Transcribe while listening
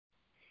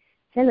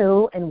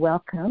Hello and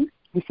welcome.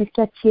 This is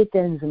Cathy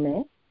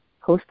Etienne-Zoumet,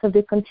 host of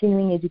the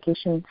Continuing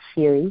Education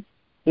Series,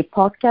 a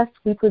podcast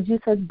we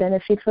produce as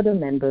benefit for the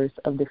members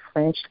of the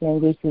French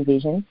Language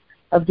Division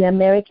of the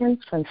American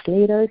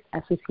Translators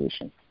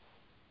Association.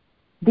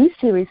 This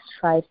series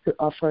strives to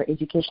offer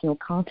educational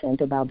content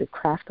about the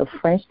craft of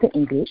French to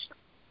English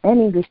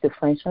and English to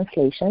French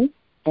translation,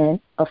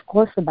 and, of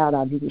course, about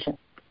our division.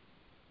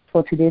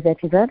 For today's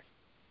episode,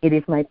 it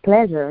is my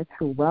pleasure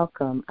to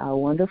welcome our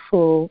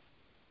wonderful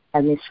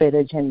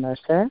Administrator Jen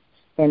Mercer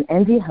and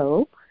Andy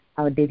Ho,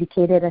 our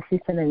dedicated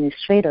Assistant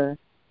Administrator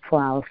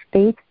for our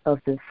State of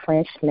the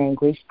French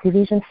Language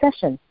Division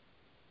session.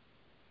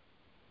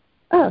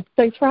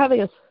 Thanks for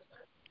having us.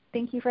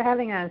 Thank you for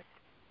having us.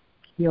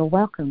 You're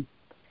welcome.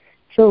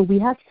 So we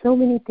have so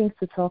many things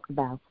to talk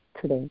about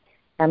today.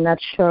 I'm not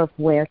sure of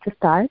where to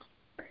start.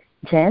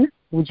 Jen,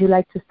 would you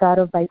like to start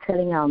off by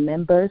telling our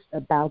members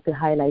about the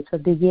highlights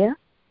of the year?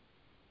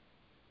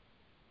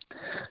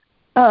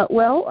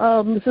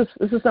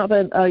 This has not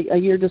been a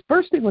year just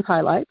bursting with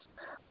highlights,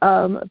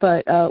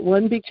 but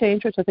one big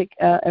change, which I think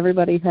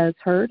everybody has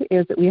heard,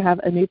 is that we have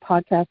a new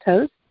podcast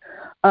host.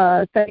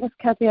 Thanks,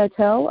 Cathy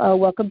Eitel.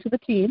 Welcome to the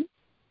team.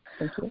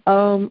 Thank you.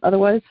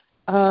 Otherwise,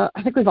 I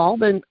think we've all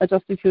been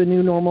adjusting to a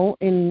new normal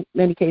in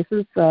many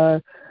cases.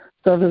 Some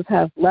of us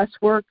have less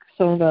work,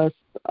 some of us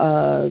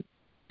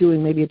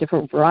doing maybe a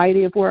different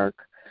variety of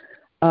work.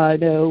 I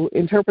know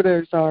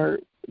interpreters are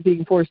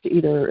being forced to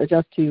either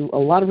adjust to a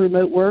lot of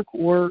remote work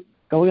or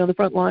going on the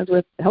front lines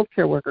with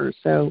healthcare workers.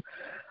 So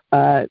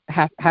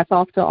hats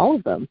off to all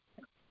of them.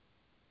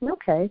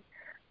 Okay.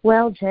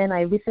 Well, Jen,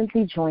 I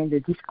recently joined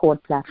the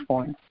Discord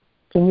platform.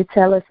 Can you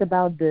tell us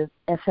about the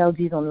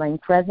FLD's online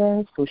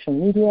presence, social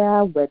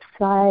media,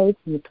 websites,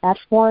 new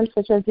platforms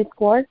such as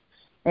Discord?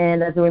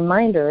 And as a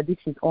reminder, this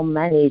is all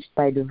managed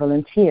by the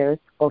volunteers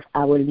of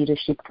our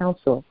Leadership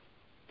Council.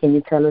 Can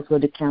you tell us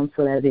what the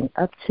council has been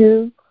up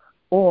to?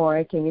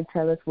 Or can you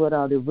tell us what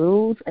are the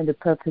rules and the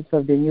purpose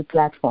of the new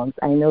platforms?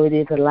 I know it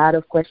is a lot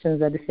of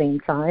questions at the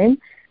same time,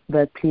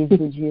 but please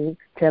would you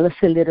tell us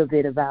a little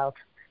bit about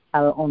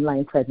our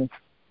online presence?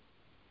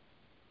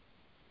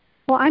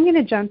 Well, I'm going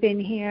to jump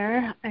in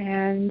here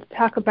and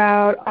talk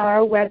about our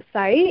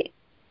website,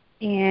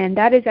 and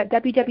that is at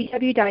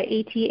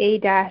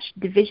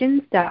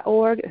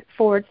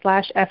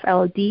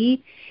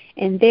www.ata-divisions.org/FLD.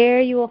 And there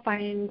you will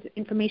find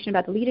information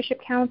about the Leadership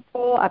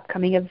Council,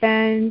 upcoming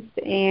events,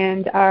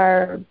 and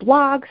our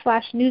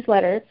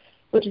blog/newsletter,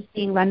 which is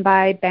being run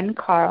by Ben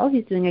Carl.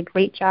 He's doing a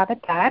great job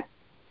at that.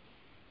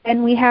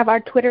 And we have our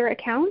Twitter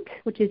account,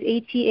 which is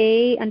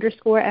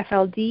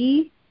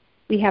ATA_FLD.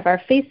 We have our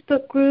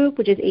Facebook group,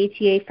 which is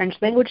ATA French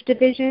Language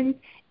Division.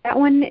 That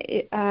one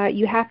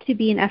you have to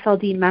be an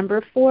FLD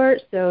member for,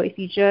 so if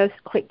you just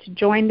click to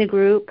join the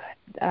group,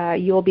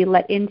 you'll be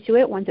let into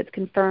it once it's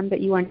confirmed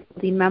that you are an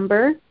FLD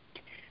member.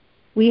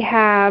 We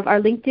have our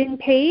LinkedIn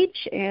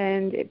page,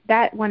 and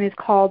that one is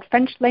called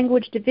French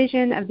Language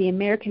Division of the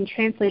American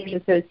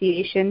Translators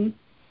Association.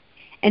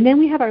 And then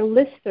we have our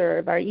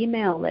listserv, our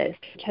email list,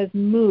 which has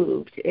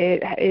moved.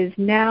 It is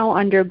now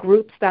under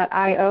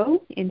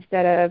groups.io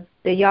instead of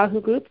the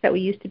Yahoo groups that we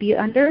used to be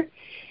under.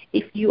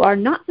 If you are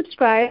not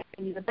subscribed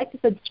and you would like to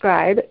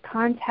subscribe,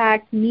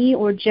 contact me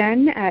or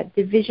Jen at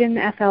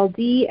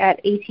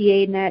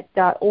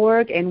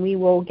divisionfld@atanet.org, and we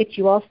will get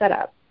you all set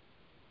up.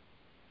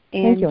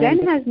 And you,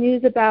 Jen Andy. has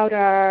news about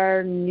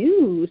our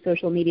new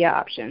social media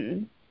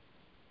option.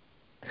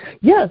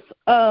 Yes.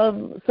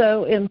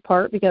 So in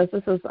part because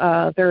this is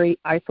a very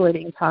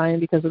isolating time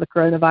because of the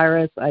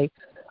coronavirus, I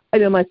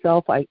know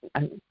myself, I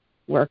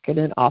work in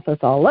an office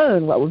all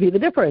alone. What would be the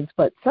difference?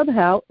 But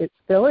somehow it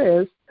still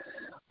is.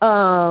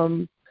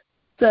 So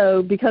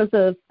because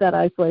of that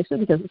isolation,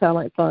 because it sounded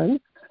like fun,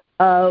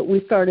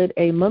 we started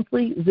a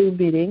monthly Zoom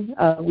meeting.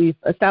 We've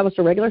established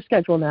a regular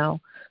schedule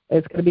now.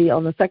 It's going to be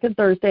on the second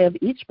Thursday of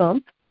each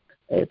month.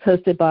 It's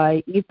hosted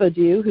by Yves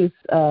Baudieu, who's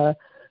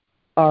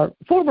our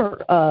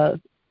former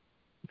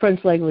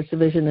French Language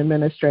Division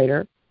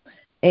Administrator.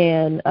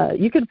 And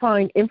you can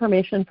find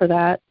information for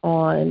that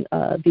on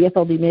the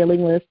FLD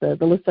mailing list, the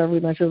list we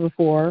mentioned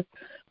before.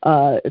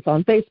 It's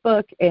on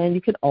Facebook, and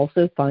you can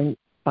also find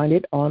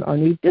it on our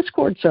new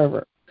Discord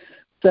server.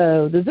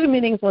 So the Zoom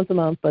meeting is once a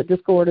month, but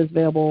Discord is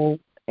available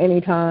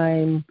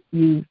anytime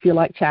you feel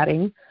like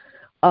chatting.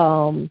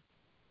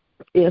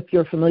 If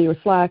you're familiar with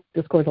Slack,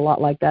 Discord's a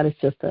lot like that. It's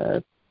just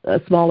a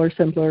smaller,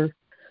 simpler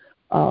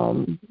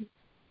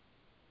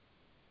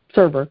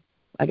server,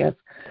 I guess.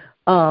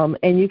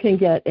 And you can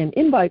get an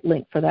invite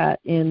link for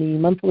that in the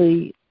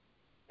monthly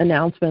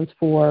announcements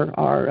for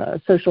our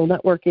social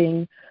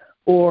networking,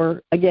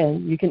 or,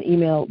 again, you can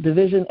email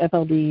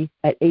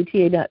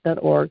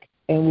divisionfld@atanet.org,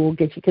 and we'll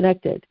get you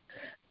connected.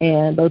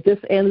 And both this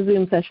and the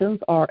Zoom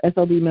sessions are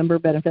FLD member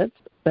benefits,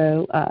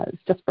 so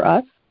it's just for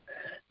us.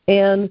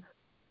 And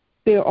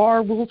there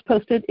are rules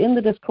posted in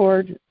the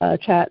Discord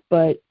chat,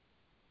 but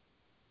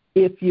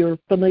if you're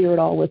familiar at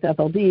all with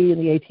FLD and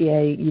the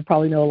ATA, you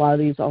probably know a lot of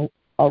these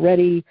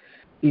already.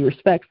 Be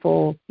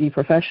respectful, be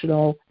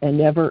professional, and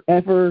never,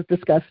 ever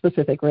discuss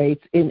specific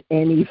rates in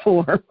any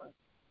form.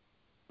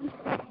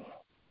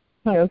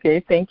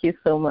 Okay, thank you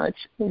so much,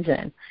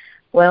 Jen.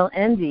 Well,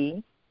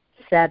 Andy,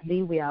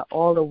 sadly, we are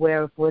all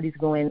aware of what is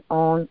going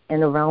on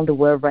and around the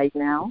world right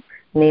now,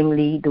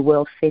 namely the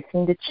world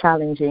facing the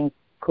challenging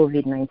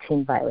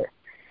COVID-19 virus.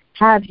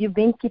 Have you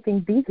been keeping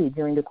busy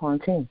during the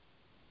quarantine?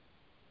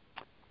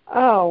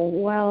 Oh,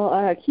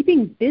 well,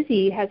 keeping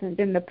busy hasn't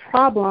been the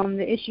problem.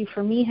 The issue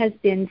for me has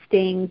been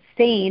staying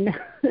sane.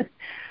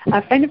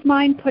 A friend of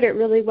mine put it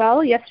really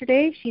well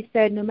yesterday. She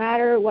said, no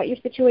matter what your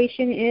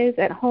situation is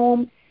at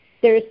home,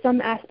 there is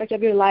some aspect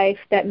of your life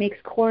that makes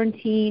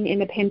quarantine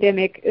in a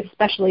pandemic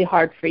especially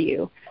hard for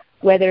you.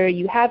 Whether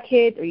you have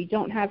kids or you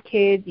don't have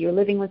kids, you're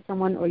living with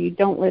someone or you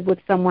don't live with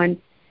someone,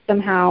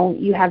 somehow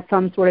you have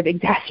some sort of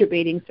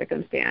exacerbating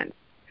circumstance.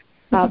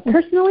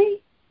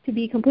 Personally, to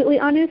be completely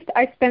honest,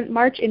 I spent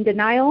March in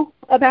denial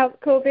about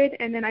COVID,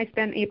 and then I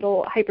spent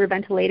April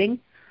hyperventilating.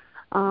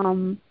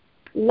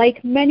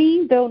 Like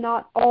many, though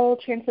not all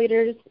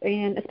translators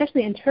and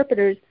especially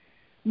interpreters,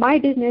 my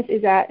business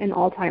is at an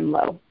all-time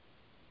low.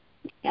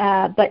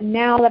 But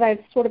now that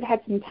I've sort of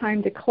had some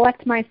time to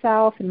collect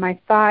myself and my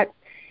thoughts,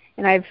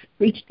 and I've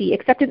reached the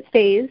acceptance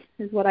phase,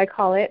 is what I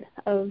call it,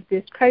 of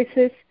this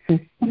crisis,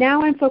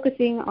 now I'm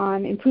focusing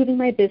on improving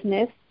my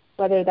business,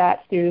 whether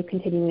that's through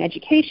continuing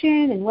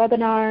education and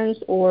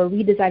webinars or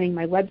redesigning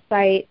my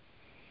website.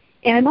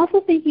 And I'm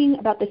also thinking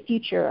about the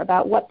future,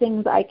 about what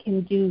things I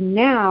can do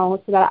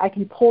now so that I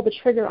can pull the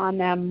trigger on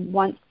them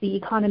once the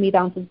economy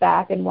bounces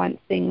back and once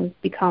things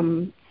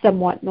become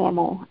somewhat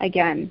normal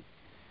again.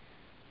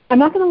 I'm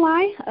not going to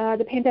lie,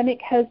 the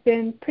pandemic has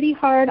been pretty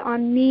hard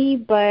on me,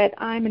 but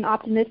I'm an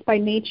optimist by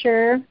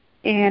nature,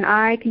 and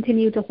I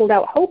continue to hold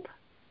out hope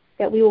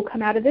that we will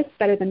come out of this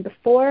better than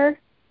before.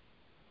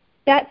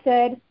 That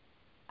said,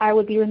 I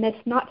would be remiss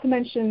not to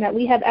mention that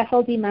we have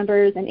FLD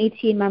members and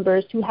ATA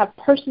members who have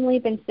personally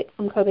been sick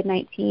from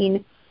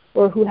COVID-19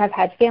 or who have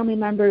had family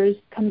members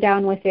come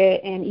down with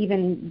it and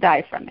even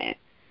die from it.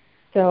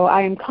 So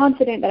I am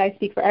confident that I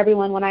speak for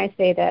everyone when I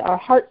say that our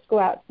hearts go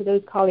out to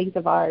those colleagues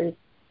of ours.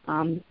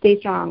 Stay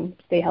strong,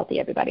 stay healthy,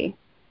 everybody.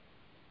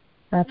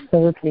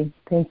 Absolutely.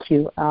 Thank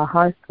you. Our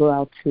hearts go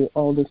out to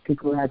all those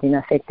people who have been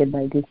affected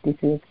by this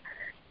disease.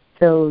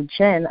 So,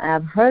 Jen,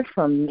 I've heard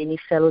from many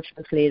fellow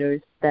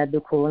translators that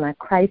the corona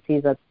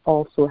crisis has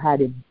also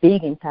had a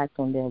big impact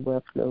on their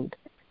workload.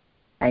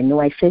 I know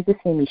I face the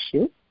same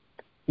issue.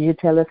 Could you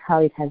tell us how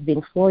it has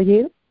been for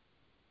you?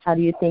 How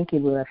do you think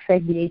it will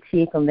affect the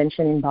ATA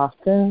convention in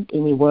Boston?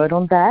 Any word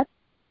on that?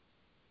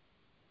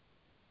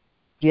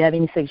 Do you have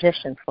any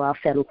suggestions for our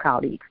fellow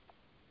colleagues?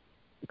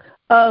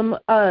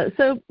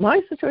 So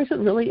my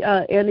situation really,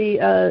 Andy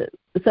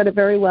said it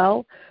very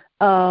well.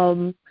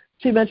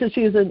 She mentioned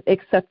she was in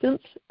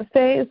acceptance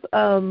phase.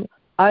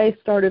 I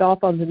started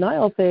off on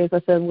denial phase.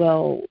 I said,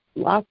 well,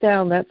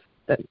 lockdown,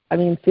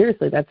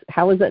 seriously,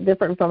 how is that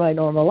different from my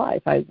normal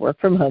life? I work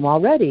from home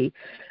already,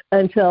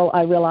 until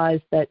I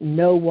realized that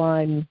no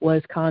one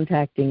was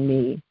contacting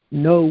me.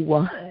 No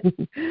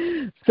one.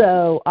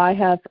 So I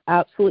have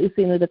absolutely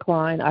seen a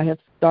decline. I have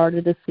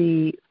started to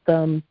see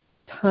some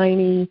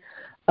tiny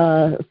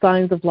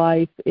signs of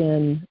life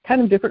in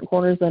kind of different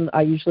corners than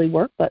I usually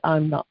work, but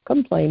I'm not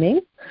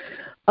complaining.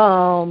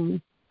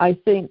 I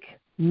think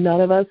none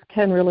of us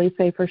can really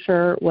say for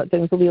sure what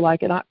things will be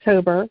like in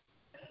October.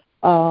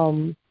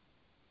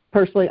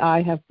 Personally,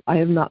 I have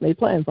not made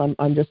plans.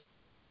 I'm just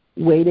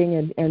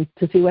waiting and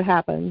to see what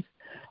happens.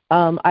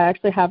 I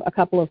actually have a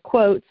couple of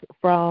quotes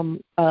from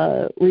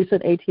a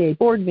recent ATA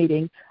board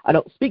meeting. I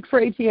don't speak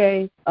for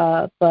ATA,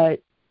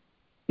 but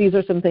these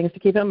are some things to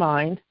keep in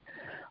mind.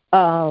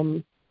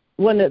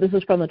 This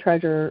is from the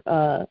treasurer.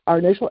 Our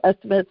initial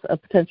estimates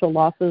of potential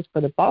losses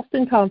for the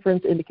Boston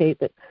conference indicate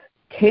that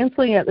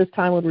canceling at this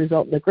time would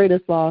result in the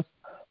greatest loss,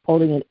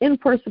 holding an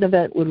in-person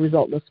event would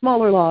result in a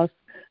smaller loss,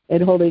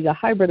 and holding a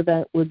hybrid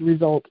event would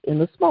result in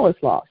the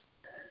smallest loss.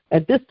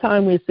 At this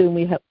time, we assume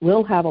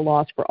will have a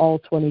loss for all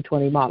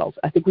 2020 models.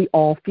 I think we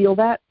all feel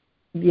that,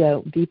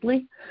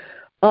 deeply.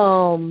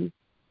 Also,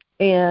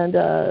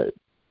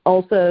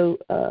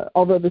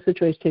 although the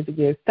situation changes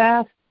very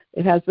fast,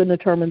 it has been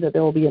determined that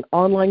there will be an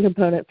online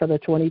component for the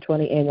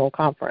 2020 annual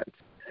conference.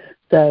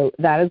 So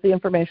that is the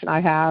information I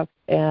have,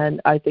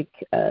 and I think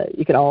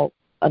you can all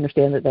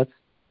understand that that's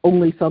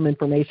only some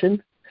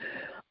information.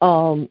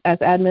 As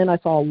admin,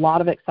 I saw a lot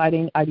of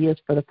exciting ideas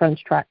for the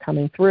French track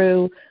coming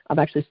through. I'm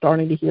actually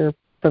starting to hear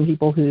from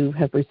people who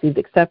have received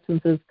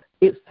acceptances.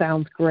 It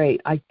sounds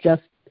great. I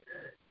just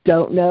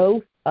don't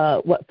know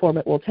what form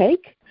it will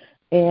take.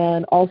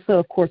 And also,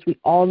 of course, we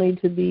all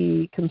need to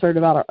be concerned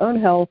about our own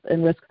health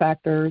and risk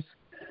factors,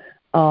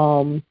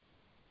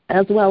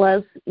 as well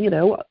as,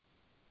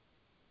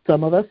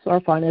 some of us,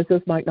 our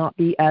finances might not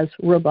be as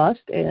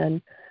robust,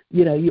 and,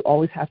 you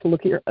always have to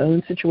look at your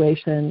own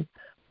situation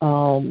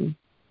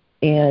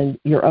and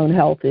your own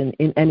health in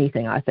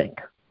anything, I think.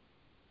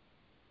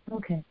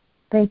 Okay,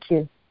 thank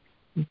you.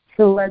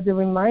 So as a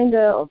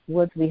reminder of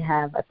what we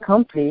have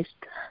accomplished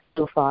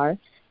so far,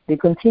 the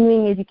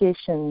Continuing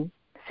Education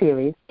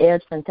series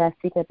aired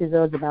fantastic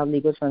episodes about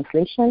legal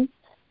translation,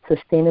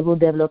 sustainable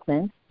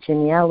development,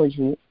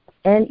 genealogy,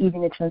 and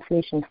even a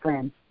translation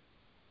plan.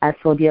 As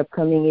for the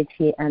upcoming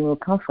ATA annual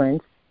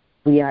conference,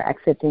 we are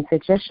accepting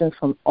suggestions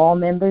from all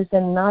members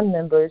and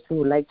non-members who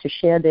would like to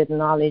share their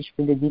knowledge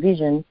with the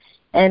division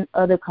and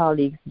other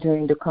colleagues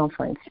during the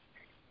conference.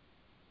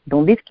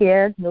 Don't be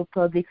scared. No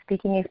public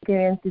speaking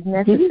experience is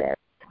necessary.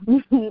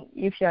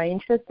 If you are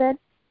interested,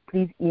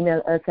 please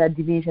email us at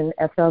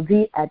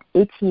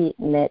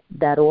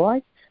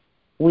divisionfld@atanet.org.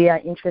 We are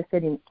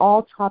interested in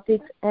all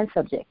topics and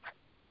subjects.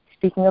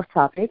 Speaking of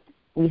topics,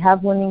 we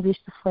have one English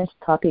to French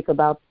topic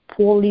about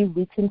poorly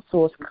written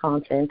source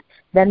content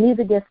that needs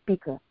a guest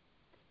speaker.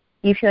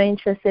 If you're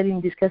interested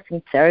in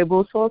discussing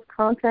terrible source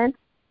content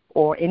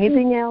or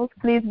anything else,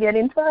 please get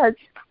in touch.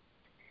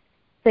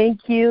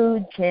 Thank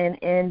you, Jen,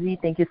 Andy.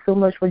 Thank you so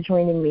much for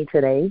joining me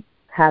today.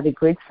 Have a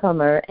great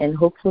summer and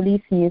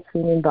hopefully see you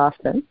soon in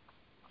Boston.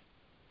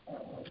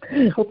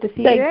 Hope to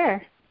see you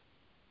there.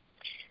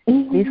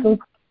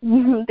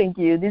 Thank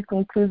you. This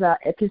concludes our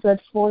episode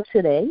for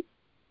today.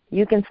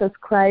 You can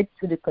subscribe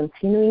to the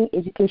Continuing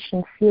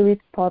Education Series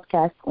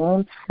podcast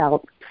on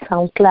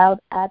SoundCloud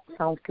at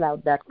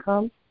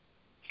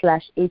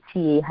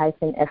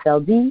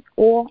soundcloud.com/ATA-FLD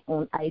or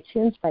on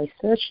iTunes by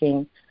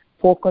searching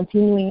for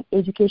Continuing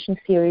Education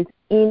Series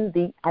in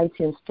the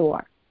iTunes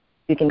Store.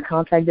 You can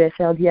contact the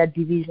FLD at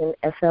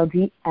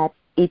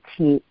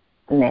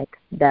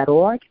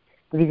divisionfld@atanet.org.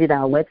 Visit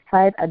our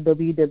website at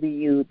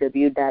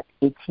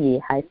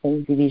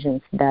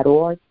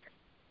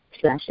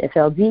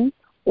www.ata-divisions.org/FLD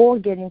or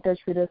get in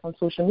touch with us on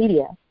social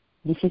media.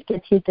 This is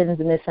Katie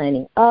Tenzeme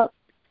signing up.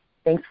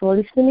 Thanks for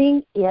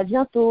listening et à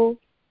bientôt.